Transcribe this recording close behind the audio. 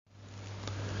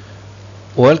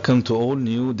Welcome to all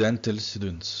new dental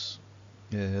students.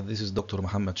 This is Dr.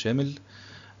 Muhammad Shamil,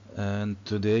 and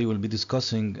today we'll be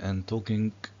discussing and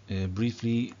talking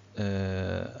briefly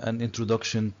an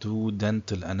introduction to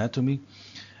dental anatomy.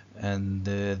 And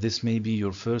this may be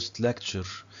your first lecture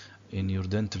in your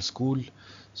dental school,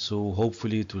 so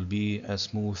hopefully it will be a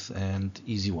smooth and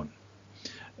easy one.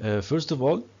 First of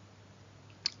all,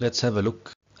 let's have a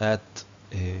look at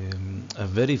a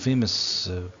very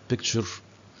famous picture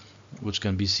which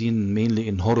can be seen mainly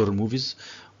in horror movies,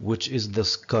 which is the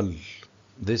skull.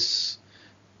 This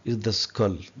is the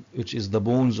skull, which is the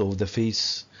bones of the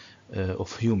face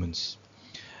of humans.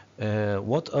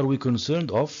 What are we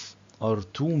concerned of are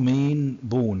two main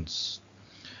bones.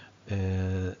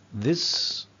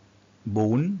 This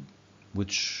bone,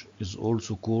 which is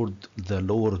also called the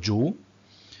lower jaw,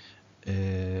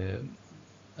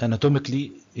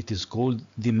 anatomically it is called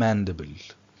the mandible,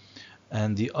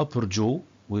 and the upper jaw,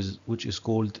 which is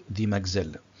called the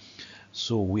maxilla.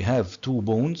 So we have two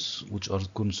bones which are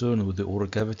concerned with the oral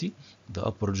cavity, the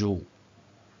upper jaw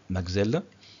maxilla,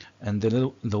 and the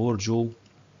lower jaw,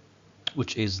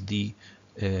 which is the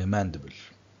mandible.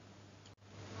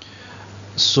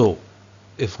 So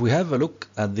if we have a look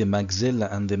at the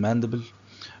maxilla and the mandible,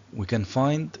 we can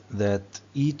find that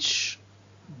each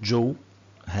jaw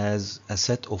has a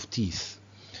set of teeth.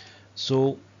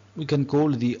 So we can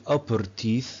call the upper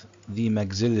teeth the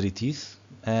maxillary teeth,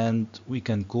 and we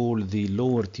can call the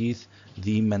lower teeth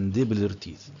the mandibular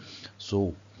teeth.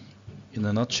 So in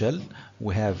a nutshell,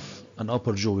 we have an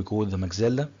upper jaw we call the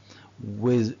maxilla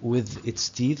with its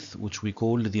teeth, which we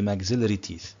call the maxillary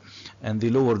teeth, and the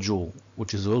lower jaw,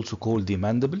 which is also called the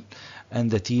mandible,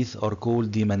 and the teeth are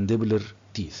called the mandibular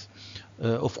teeth.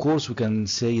 Of course, we can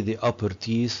say the upper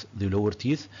teeth, the lower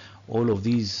teeth. All of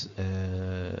these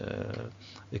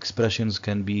expressions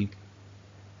can be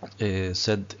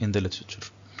said in the literature.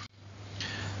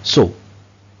 So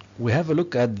we have a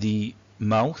look at the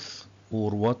mouth,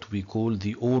 or what we call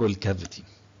the oral cavity.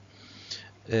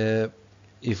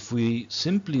 If we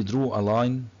simply draw a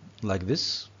line like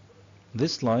this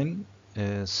line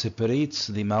separates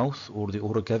the mouth or the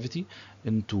oral cavity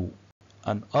into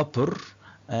an upper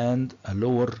and a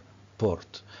lower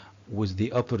part, with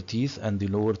the upper teeth and the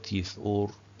lower teeth, or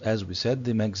as we said,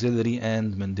 the maxillary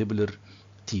and mandibular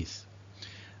teeth.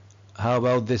 How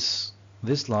about this?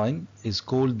 This line is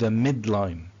called the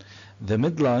midline. The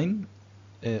midline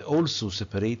also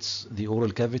separates the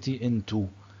oral cavity into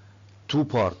two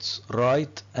parts,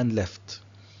 right and left.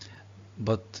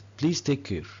 But please take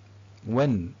care.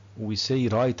 When we say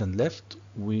right and left,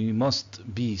 we must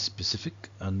be specific,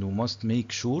 and we must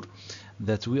make sure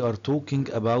that we are talking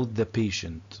about the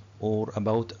patient or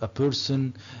about a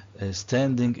person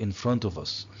standing in front of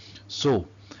us. So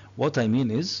what I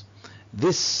mean is,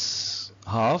 this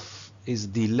half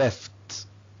is the left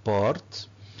part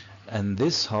and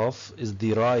this half is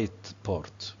the right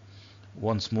part.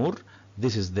 Once more,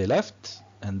 this is the left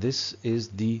and this is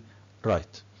the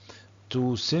right.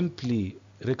 To simply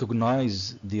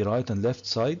recognize the right and left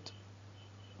side,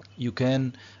 you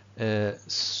can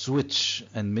switch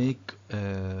and make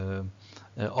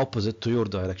opposite to your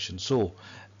direction. So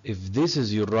if this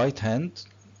is your right hand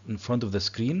in front of the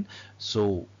screen,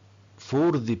 so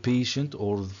for the patient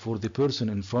or for the person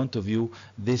in front of you,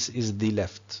 this is the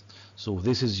left. So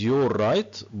this is your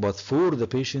right, but for the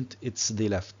patient it's the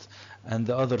left. And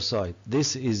the other side,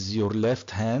 this is your left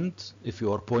hand if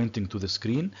you are pointing to the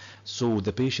screen, so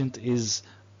the patient is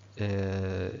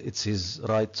it's his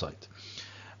right side.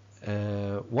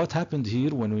 What happened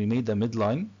here when we made a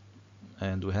midline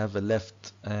and we have a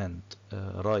left and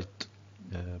right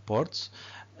parts,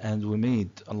 and we made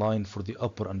a line for the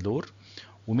upper and lower,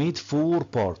 we made four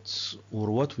parts,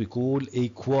 or what we call a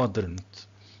quadrant.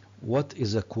 What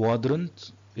is a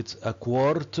quadrant? It's a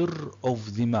quarter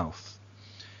of the mouth.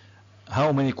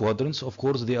 How many quadrants? Of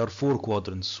course, there are four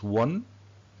quadrants: 1,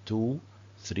 2,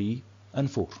 3, and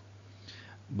 4.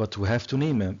 But we have to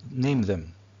name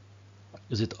them.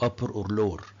 Is it upper or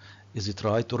lower? Is it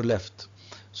right or left?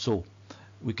 So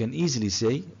we can easily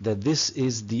say that this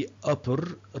is the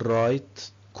upper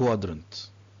right quadrant.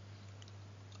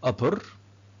 Upper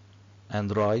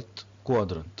and right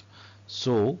quadrant.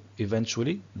 So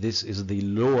eventually this is the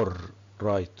lower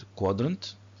right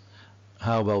quadrant.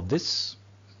 How about this?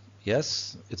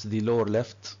 Yes, it's the lower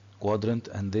left quadrant,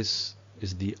 and this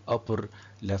is the upper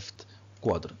left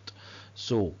quadrant.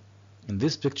 So in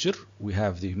this picture we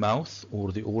have the mouth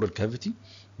or the oral cavity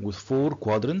with four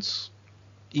quadrants,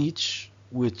 each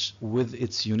which with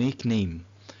its unique name: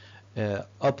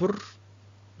 upper,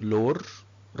 lower,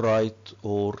 right,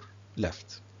 or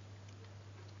left.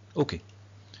 Okay.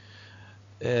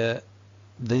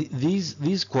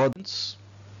 These quadrants,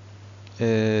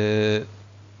 uh,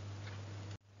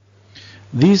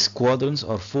 these quadrants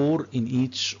are 4 in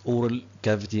each oral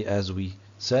cavity, as we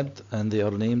said, and they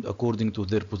are named according to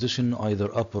their position, either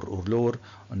upper or lower,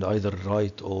 and either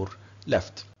right or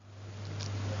left.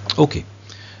 Okay,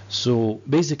 so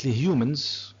basically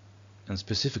humans, and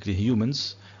specifically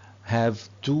humans, have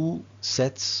 2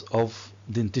 sets of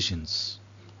dentitions.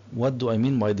 What do I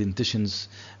mean by dentitions?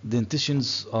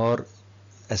 Dentitions are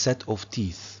a set of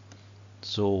teeth.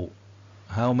 So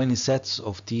how many sets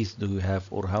of teeth do you have,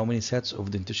 or how many sets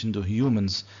of dentition do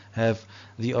humans have?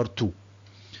 They are 2.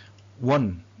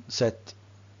 One set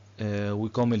we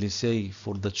commonly say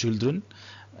for the children,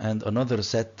 and another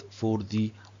set for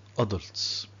the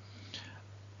adults.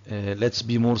 Let's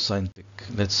be more scientific.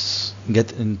 Let's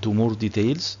get into more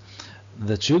details.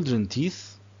 The children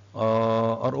teeth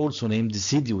are also named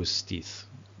deciduous teeth,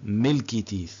 milky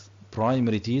teeth,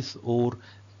 primary teeth, or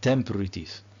temporary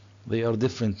teeth. They are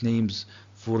different names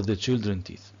for the children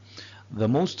teeth. The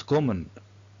most common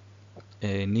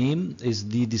name is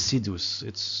the deciduous.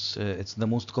 It's the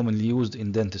most commonly used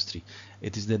in dentistry.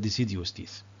 It is the deciduous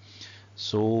teeth.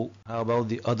 So how about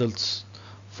the adults?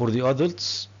 For the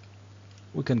adults,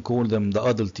 we can call them the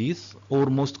adult teeth, or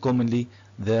most commonly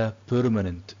the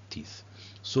permanent teeth.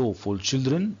 So for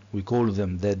children, we call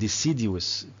them the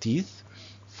deciduous teeth.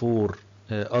 For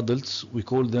adults, we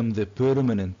call them the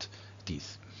permanent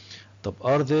teeth.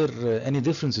 Are there any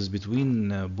differences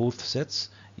between both sets?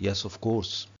 Yes, of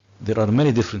course. There are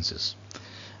many differences.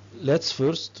 Let's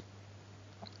first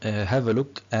have a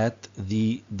look at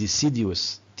the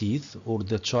deciduous teeth, or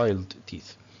the child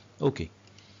teeth. Okay.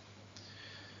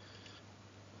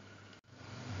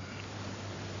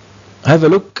 Have a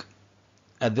look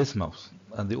at this mouth,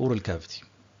 at the oral cavity.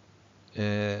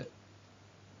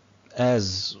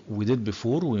 As we did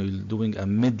before, we're doing a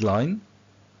midline,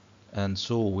 and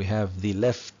so we have the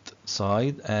left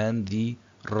side and the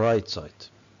right side.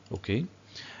 Okay,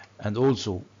 and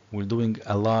also we're doing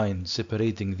a line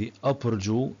separating the upper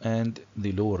jaw and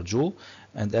the lower jaw,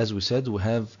 and as we said, we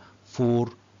have 4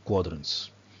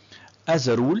 quadrants. As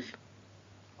a rule,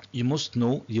 you must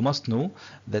know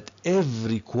that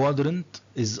every quadrant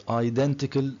is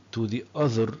identical to the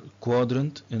other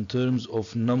quadrant in terms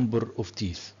of number of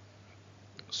teeth.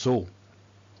 So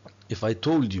if I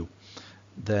told you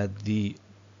that the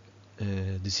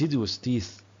deciduous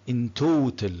teeth in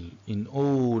total in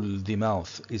all the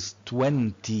mouth is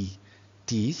 20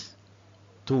 teeth,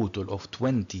 total of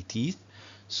 20 teeth,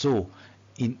 so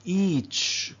in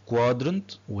each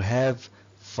quadrant we have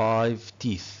 5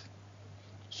 teeth.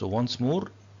 So once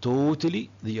more, totally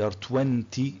they are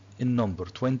 20 in number,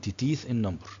 20 teeth in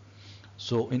number.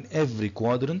 So in every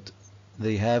quadrant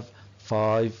they have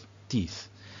 5 teeth.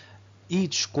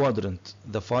 Each quadrant,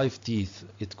 the 5 teeth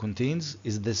it contains,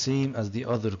 is the same as the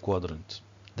other quadrant,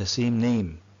 the same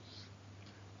name.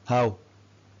 How?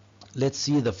 Let's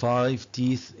see the 5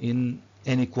 teeth in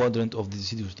any quadrant of the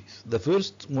deciduous teeth. The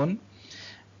first one,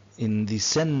 in the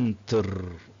center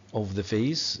of the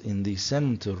face, in the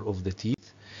center of the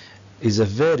teeth, is a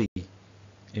very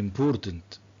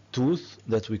important tooth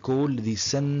that we call the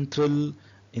central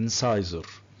incisor.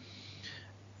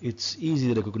 It's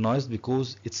easily recognized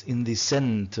because it's in the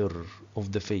center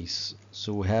of the face.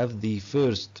 So we have the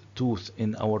first tooth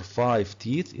in our 5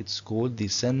 teeth. It's called the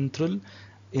central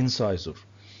incisor.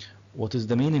 What is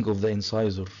the meaning of the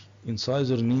incisor?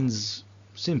 Incisor means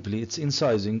simply it's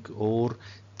incising or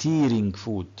tearing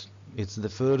food. It's the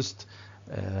first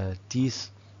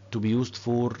teeth to be used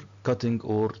for cutting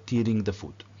or tearing the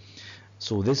food.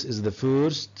 So this is the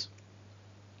first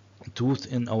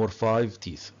tooth in our 5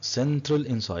 teeth, central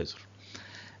incisor.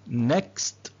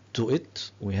 Next to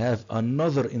it we have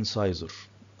another incisor,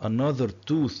 another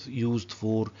tooth used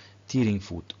for tearing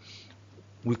food.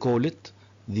 We call it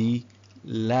the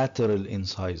lateral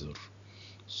incisor.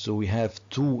 So we have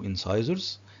 2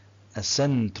 incisors, a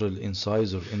central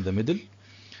incisor in the middle,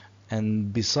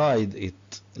 and beside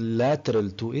it,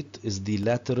 lateral to it, is the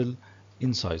lateral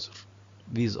incisor.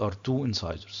 These are 2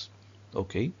 incisors.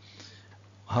 Okay.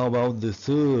 How about the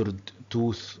third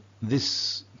tooth?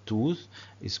 This tooth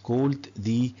is called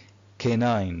the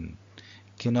canine.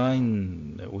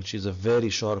 Canine, which is a very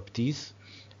sharp teeth.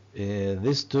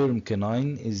 This term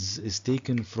canine is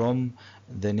taken from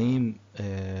the name,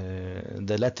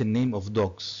 the Latin name of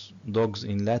dogs. Dogs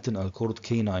in Latin are called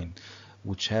canine,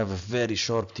 which have a very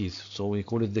sharp teeth. So we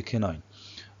call it the canine.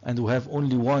 And we have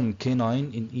only 1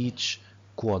 canine in each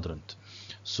quadrant.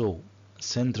 So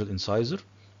central incisor,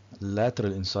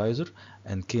 lateral incisor,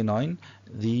 and canine.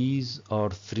 These are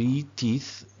 3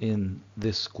 teeth in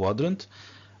this quadrant.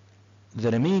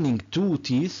 the remaining 2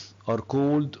 teeth are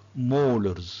called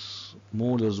molars.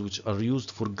 Molars, which are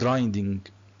used for grinding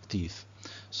teeth.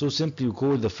 So simply we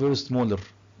call the first molar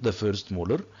the first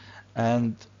molar,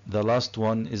 and the last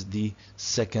one is the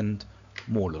second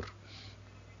molar.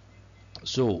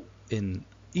 So in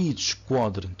each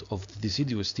quadrant of the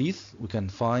deciduous teeth, we can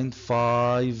find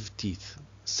 5 teeth: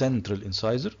 central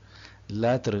incisor,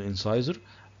 lateral incisor,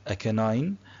 a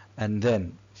canine, and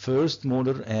then first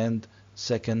molar and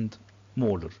second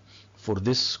molar for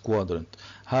this quadrant.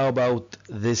 How about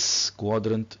this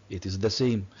quadrant? It is the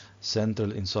same: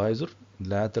 central incisor,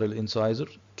 lateral incisor,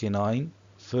 canine,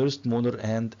 first molar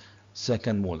and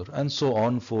second molar, and so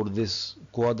on for this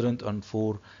quadrant and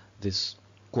for this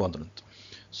quadrant.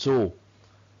 So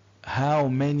how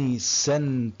many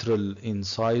central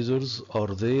incisors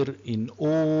are there in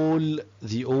all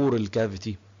the oral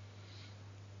cavity?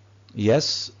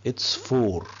 Yes, it's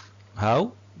 4.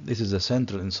 How? This is a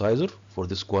central incisor for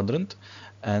this quadrant,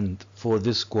 and for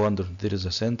this quadrant there is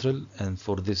a central, and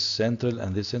for this central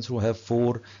and this central we have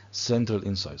 4 central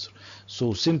incisors.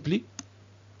 So simply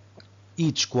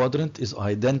each quadrant is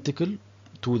identical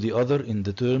to the other in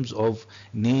the terms of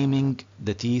naming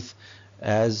the teeth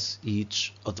as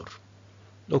each other.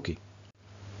 Okay,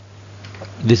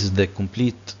 this is the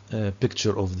complete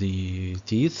picture of the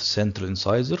teeth: central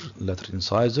incisor, lateral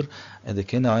incisor, and the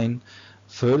canine,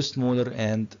 first molar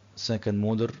and second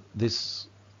molar, this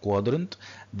quadrant.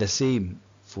 The same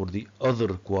for the other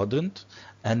quadrant,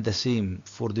 and the same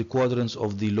for the quadrants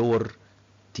of the lower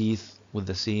teeth with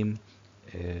the same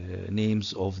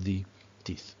names of the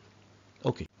teeth.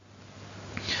 Okay,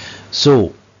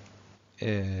 so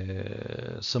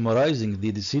summarizing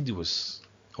the deciduous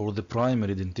or the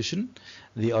primary dentition,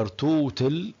 they are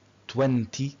total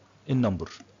 20 in number.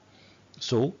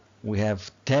 So we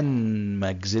have 10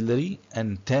 maxillary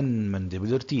and 10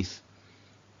 mandibular teeth.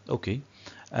 Okay,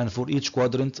 and for each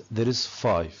quadrant there is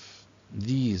 5.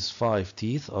 These 5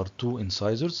 teeth are 2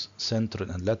 incisors, central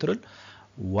and lateral,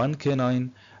 1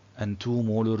 canine, and 2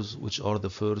 molars, which are the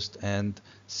first and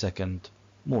second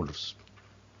molars.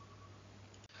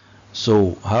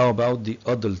 So how about the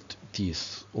adult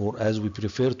teeth, or as we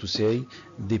prefer to say,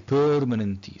 the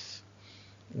permanent teeth?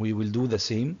 We will do the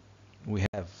same. We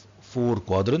have 4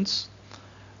 quadrants.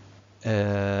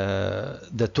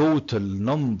 The total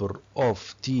number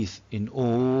of teeth in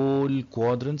all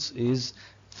quadrants is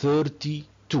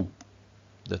 32.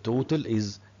 The total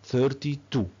is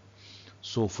 32.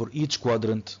 So for each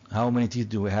quadrant, how many teeth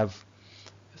do we have?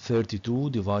 32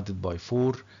 divided by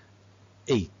 4,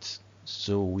 8.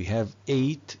 So we have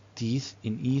 8 teeth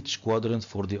in each quadrant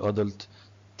for the adult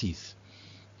teeth,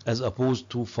 as opposed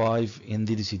to 5 in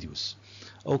the deciduous.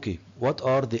 Okay, what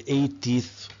are the 8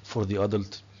 teeth for the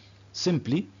adult?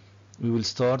 Simply, we will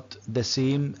start the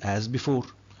same as before.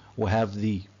 We have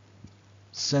the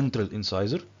central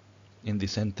incisor in the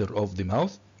center of the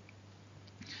mouth.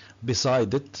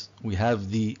 Beside it, we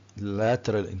have the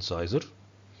lateral incisor.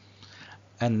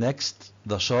 And next,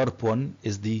 the sharp one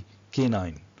is the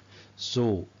canine.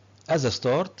 So, as a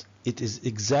start, it is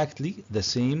exactly the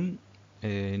same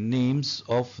names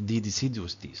of the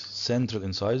deciduous teeth: central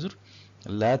incisor,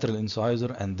 lateral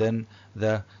incisor, and then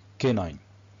the canine.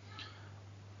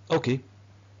 Okay,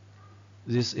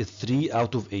 this is 3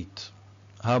 out of 8.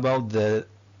 How about the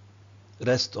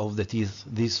rest of the teeth,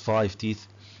 these 5 teeth?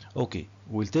 Okay,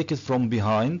 we'll take it from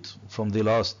behind, from the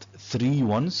last 3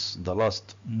 ones, the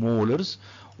last molars.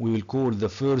 We will call the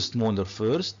first molar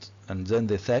first, and then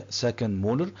the second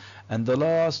molar, and the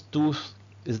last tooth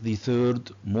is the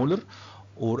third molar,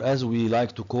 or as we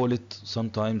like to call it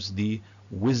sometimes, the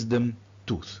wisdom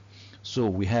tooth. So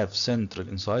we have central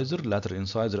incisor, lateral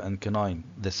incisor, and canine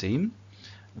the same.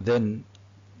 Then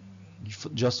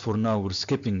just for now we're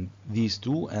skipping these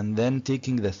 2 and then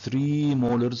taking the 3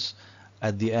 molars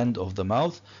at the end of the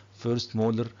mouth: first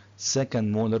molar,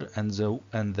 second molar,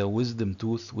 and the wisdom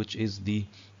tooth, which is the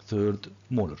third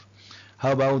molar.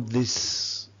 How about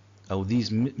this, these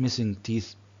missing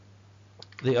teeth?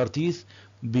 They are teeth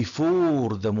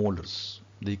before the molars.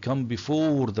 They come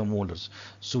before the molars,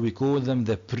 so we call them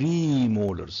the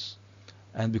premolars.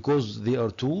 And because they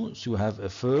are 2, so you have a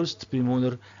first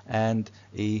premolar and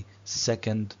a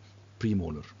second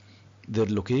premolar. Their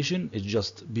location is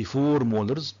just before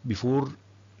molars, before,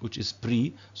 which is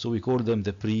pre, so we call them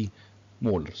the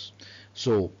premolars.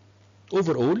 So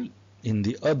overall, in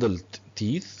the adult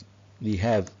teeth, we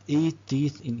have 8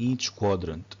 teeth in each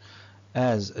quadrant.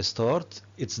 As a start,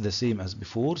 it's the same as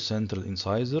before: central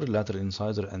incisor, lateral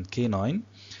incisor, and canine,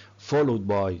 followed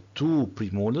by 2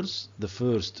 premolars, the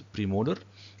first premolar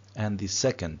and the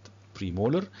second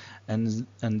premolar, and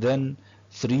then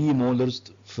 3 molars,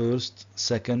 first,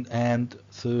 second, and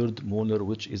third molar,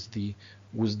 which is the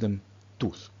wisdom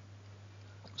tooth.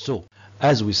 So,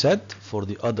 as we said, for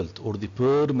the adult or the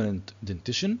permanent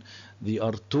dentition, they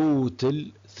are total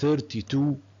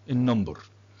 32 in number,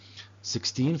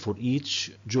 16 for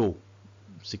each jaw,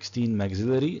 16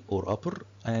 maxillary or upper,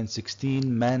 and 16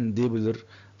 mandibular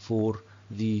for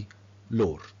the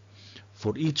lower.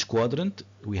 For each quadrant,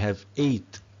 we have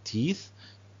 8 teeth,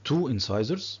 2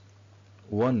 incisors,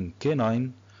 1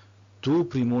 canine, 2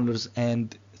 premolars,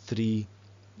 and 3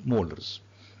 molars.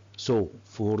 So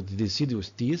for the deciduous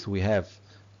teeth, we have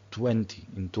 20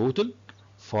 in total,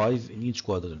 5 in each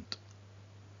quadrant.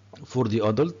 For the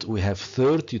adult, we have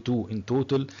 32 in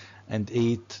total and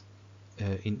 8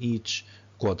 in each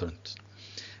quadrant.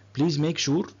 Please make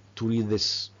sure to read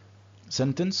this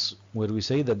sentence where we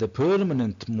say that the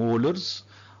permanent molars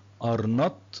are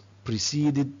not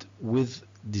preceded with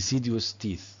deciduous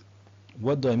teeth.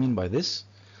 What do I mean by this?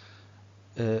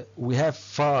 We have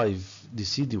 5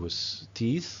 deciduous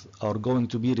teeth are going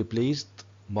to be replaced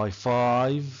by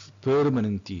 5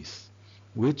 permanent teeth.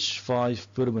 Which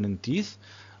 5 permanent teeth?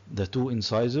 The 2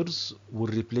 incisors will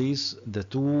replace the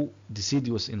 2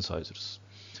 deciduous incisors.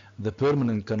 The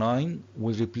permanent canine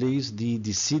will replace the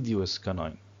deciduous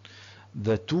canine.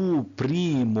 The 2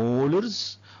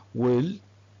 premolars were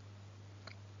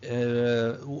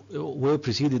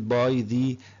preceded by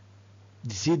the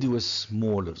deciduous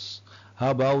molars.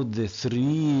 How about the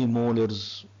 3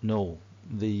 molars? No,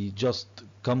 they just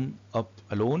come up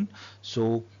alone,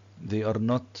 so they are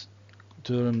not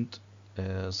termed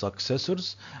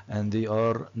successors, and they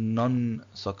are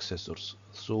non-successors.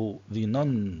 So the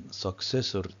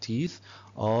non-successor teeth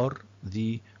are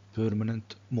the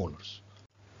permanent molars.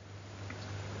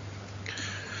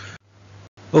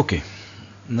 Okay,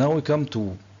 now we come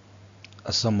to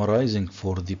a summarizing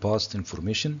for the past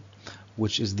information,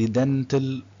 which is the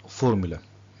dental formula.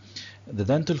 The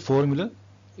dental formula,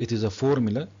 it is a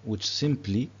formula which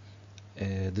simply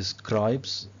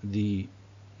describes the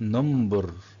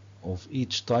number of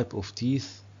each type of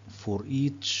teeth for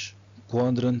each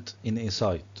quadrant in a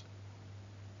site.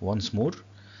 Once more,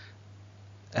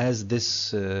 as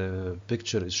this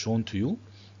picture is shown to you,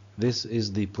 this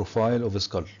is the profile of a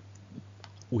skull.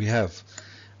 We have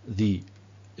the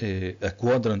a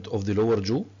quadrant of the lower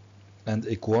jaw and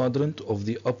a quadrant of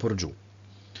the upper jaw.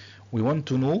 We want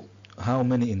to know how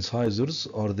many incisors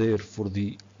are there for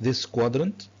this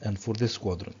quadrant and for this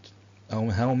quadrant.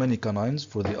 How many canines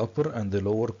for the upper and the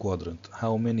lower quadrant.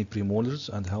 How many premolars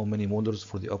and how many molars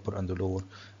for the upper and the lower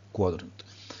quadrant.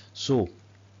 So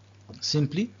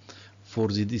simply for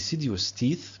the deciduous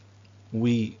teeth,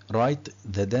 we write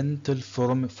the dental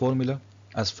formula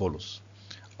as follows.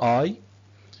 I,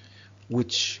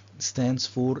 which stands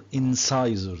for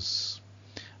incisors.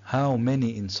 How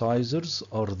many incisors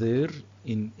are there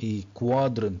in a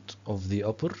quadrant of the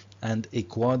upper and a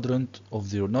quadrant of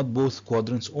the, not both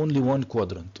quadrants, only one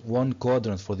quadrant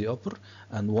for the upper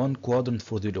and one quadrant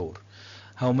for the lower.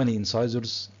 How many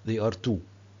incisors? They are 2,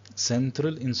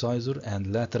 central incisor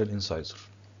and lateral incisor,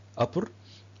 upper,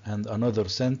 and another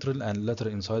central and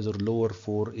lateral incisor lower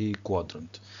for a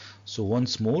quadrant. So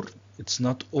once more, it's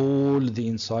not all the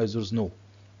incisors, no,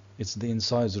 it's the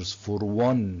incisors for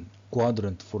one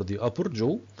quadrant for the upper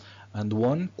jaw and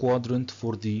one quadrant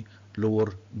for the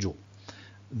lower jaw.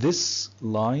 This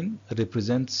line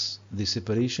represents the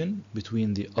separation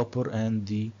between the upper and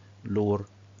the lower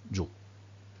jaw.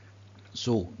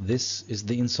 So this is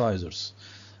the incisors.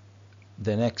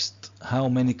 The next, how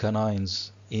many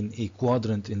canines in a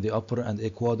quadrant in the upper and a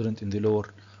quadrant in the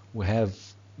lower? We have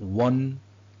 1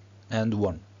 and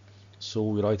 1. So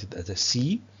we write it as a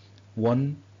C,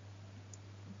 1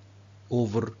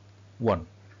 over 1.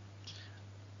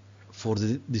 For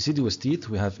the deciduous teeth,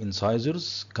 we have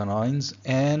incisors, canines,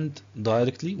 and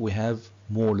directly we have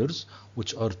molars,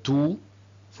 which are 2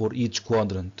 for each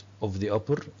quadrant of the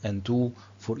upper and 2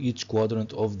 for each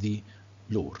quadrant of the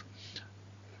lower.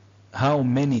 How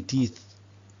many teeth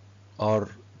are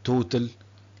total?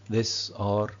 These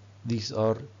are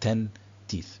 10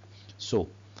 teeth. So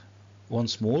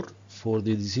once more, for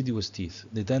the deciduous teeth,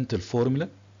 the dental formula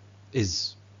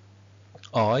is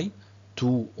I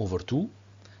 2 over 2,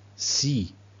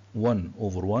 C 1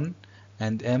 over 1,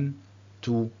 and M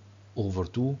 2 over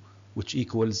 2, which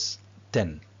equals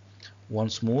 10.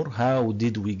 Once more, how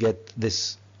did we get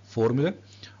this formula?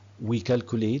 We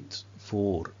calculate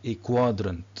for a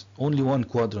quadrant, only one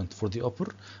quadrant for the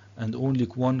upper and only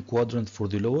one quadrant for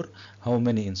the lower, how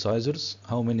many incisors,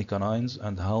 how many canines,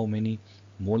 and how many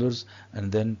molars,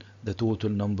 and then the total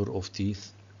number of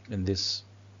teeth in this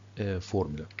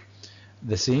formula.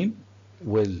 The same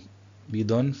will be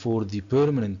done for the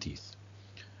permanent teeth?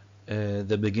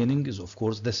 The beginning is of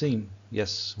course the same.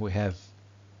 Yes, we have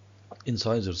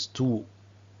incisors 2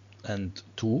 and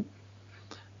 2,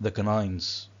 the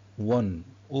canines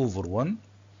 1/1,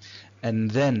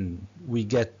 and then we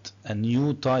get a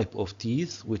new type of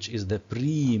teeth, which is the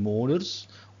premolars.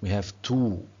 We have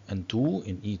 2 and 2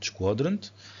 in each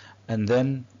quadrant, and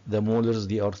then the molars,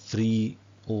 they are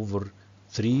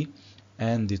 3/3,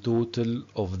 and the total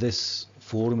of this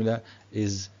formula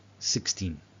is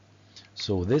 16.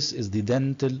 So this is the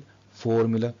dental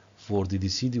formula for the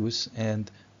deciduous and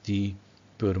the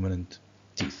permanent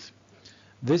teeth.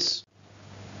 This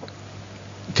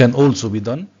can also be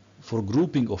done for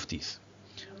grouping of teeth.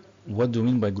 What do you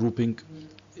mean by grouping?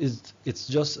 It's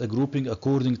just a grouping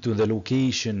according to the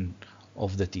location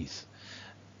of the teeth.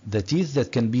 The teeth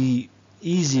that can be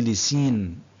easily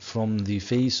seen from the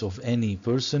face of any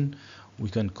person, we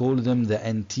can call them the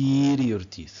anterior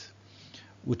teeth,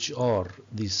 which are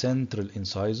the central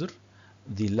incisor,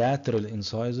 the lateral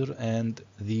incisor, and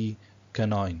the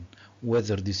canine.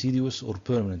 Whether deciduous or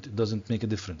permanent, it doesn't make a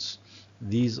difference.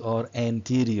 These are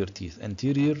anterior teeth.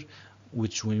 Anterior,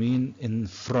 which we mean in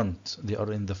front. They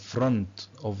are in the front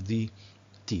of the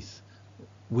teeth.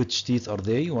 Which teeth are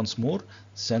they? Once more,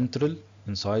 central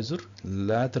incisor,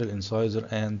 lateral incisor,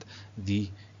 and the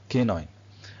canine.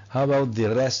 How about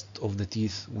the rest of the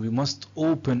teeth? We must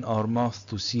open our mouth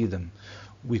to see them.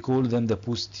 We call them the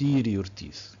posterior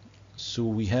teeth. So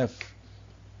we have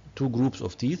two groups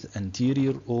of teeth,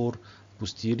 anterior or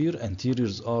posterior.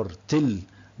 Anteriors are till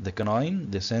the canine,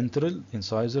 the central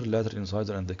incisor, lateral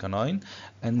incisor, and the canine.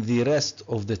 And the rest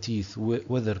of the teeth,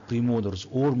 whether premolars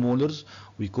or molars,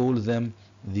 we call them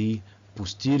the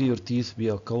posterior teeth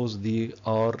because they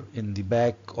are in the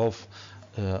back of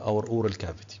our oral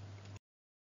cavity.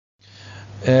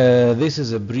 This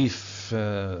is a brief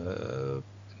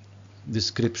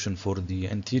description for the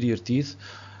anterior teeth.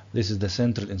 This is the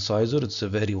central incisor. It's a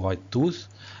very wide tooth.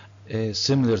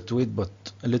 Similar to it but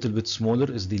a little bit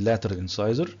smaller is the lateral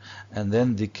incisor, and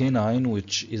then the canine,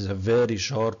 which is a very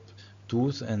sharp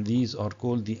tooth, and these are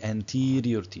called the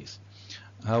anterior teeth.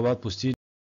 How about posterior?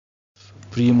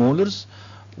 Premolars,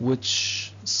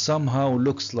 which somehow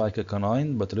looks like a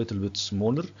canine but a little bit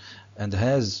smaller and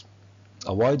has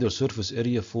a wider surface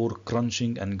area for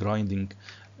crunching and grinding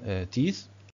teeth.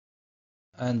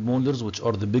 And molars, which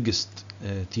are the biggest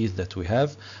teeth that we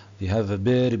have, they have a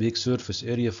very big surface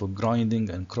area for grinding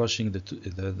and crushing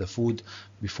the food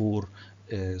before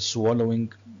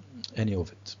swallowing any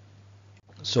of it.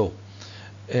 So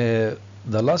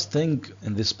the last thing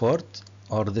in this part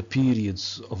are the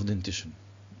periods of dentition.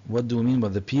 What do we mean by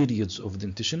the periods of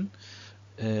dentition?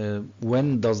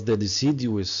 When does the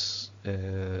deciduous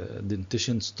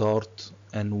dentition start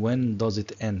and when does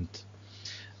it end?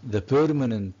 The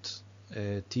permanent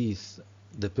teeth,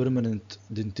 the permanent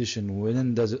dentition,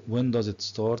 when does it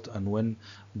start and when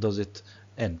does it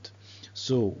end?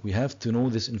 So we have to know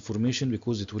this information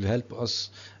because it will help us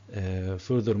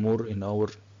furthermore in our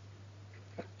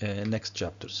next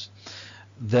chapters.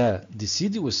 The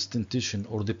deciduous dentition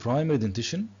or the primary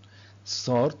dentition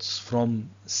starts from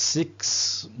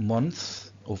 6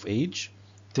 months of age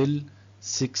till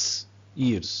 6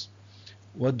 years.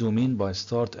 What do you mean by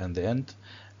start and the end?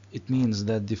 It means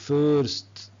that the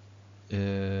first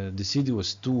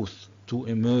deciduous tooth to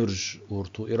emerge or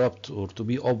to erupt or to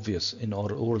be obvious in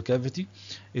our oral cavity,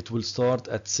 it will start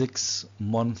at 6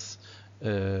 months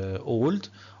old,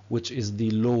 which is the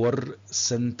lower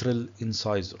central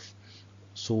incisor.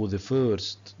 So the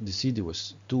first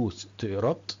deciduous tooth to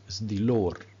erupt is the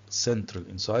lower central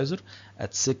incisor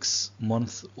at 6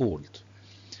 months old.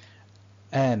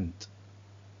 And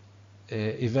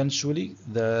eventually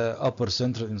the upper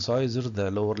central incisor,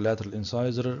 the lower lateral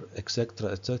incisor,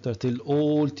 etc., till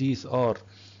all teeth are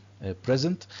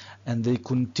present, and they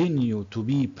continue to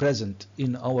be present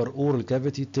in our oral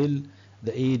cavity till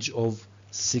the age of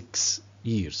 6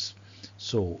 years.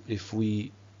 So if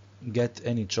we get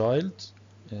any child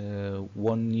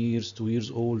 1 year, 2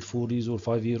 years old, 4 years old,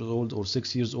 5 years old, or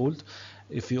 6 years old,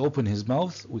 if we open his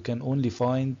mouth, we can only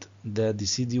find the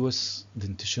deciduous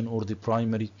dentition or the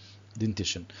primary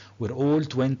dentition, where all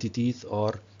 20 teeth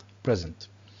are present.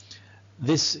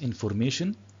 This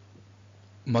information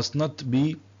must not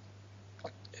be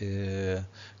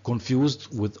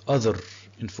confused with other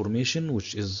information,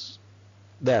 which is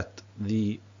that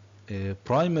the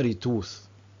primary tooth,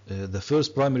 the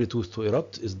first primary tooth to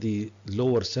erupt is the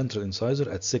lower central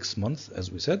incisor at 6 months,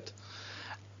 as we said,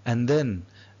 and then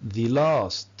the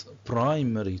last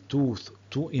primary tooth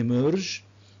to emerge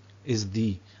is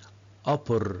the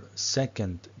upper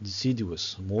second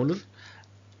deciduous molar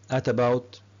at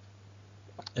about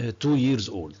 2 years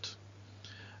old.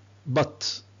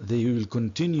 But they will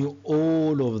continue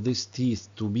all of these teeth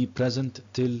to be present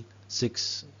till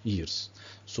 6 years.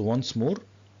 So once more,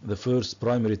 the first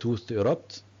primary tooth to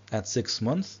erupt at 6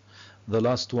 months, the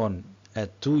last one at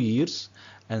 2 years,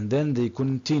 and then they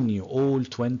continue all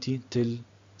 20 till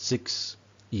 6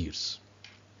 years.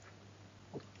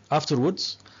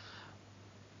 Afterwards,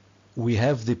 we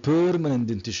have the permanent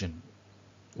dentition.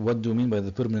 What do you mean by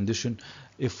the permanent dentition?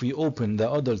 If we open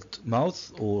the adult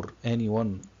mouth or any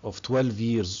one of 12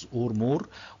 years or more,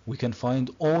 we can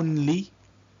find only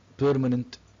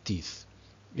permanent teeth.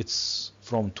 It's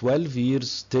from 12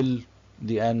 years till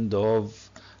the end of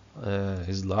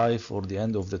his life or the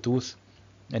end of the tooth.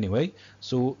 Anyway,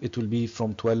 so it will be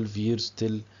from 12 years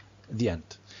till the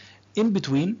end. In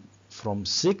between, from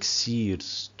 6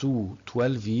 years to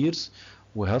 12 years,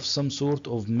 we have some sort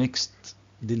of mixed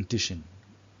dentition.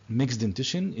 Mixed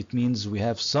dentition, it means we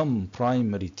have some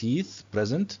primary teeth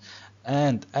present,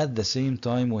 and at the same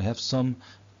time we have some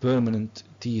permanent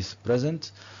teeth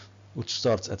present, which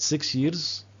starts at 6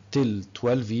 years till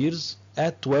 12 years.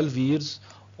 At 12 years,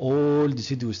 all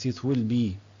deciduous teeth will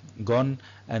be gone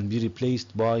and be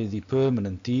replaced by the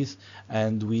permanent teeth,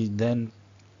 and we then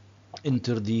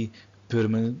enter the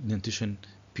permanent dentition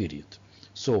period.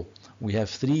 So we have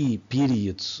 3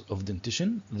 periods of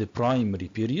dentition: the primary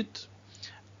period,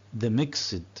 the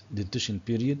mixed dentition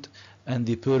period, and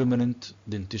the permanent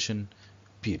dentition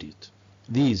period.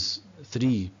 These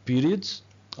 3 periods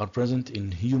are present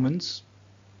in humans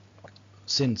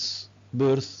since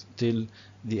birth till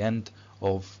the end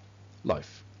of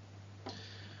life.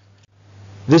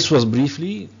 This was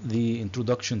briefly the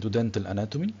introduction to dental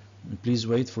anatomy. Please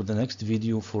wait for the next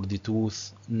video for the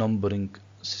tooth numbering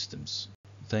systems.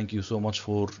 Thank you so much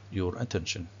for your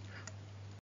attention.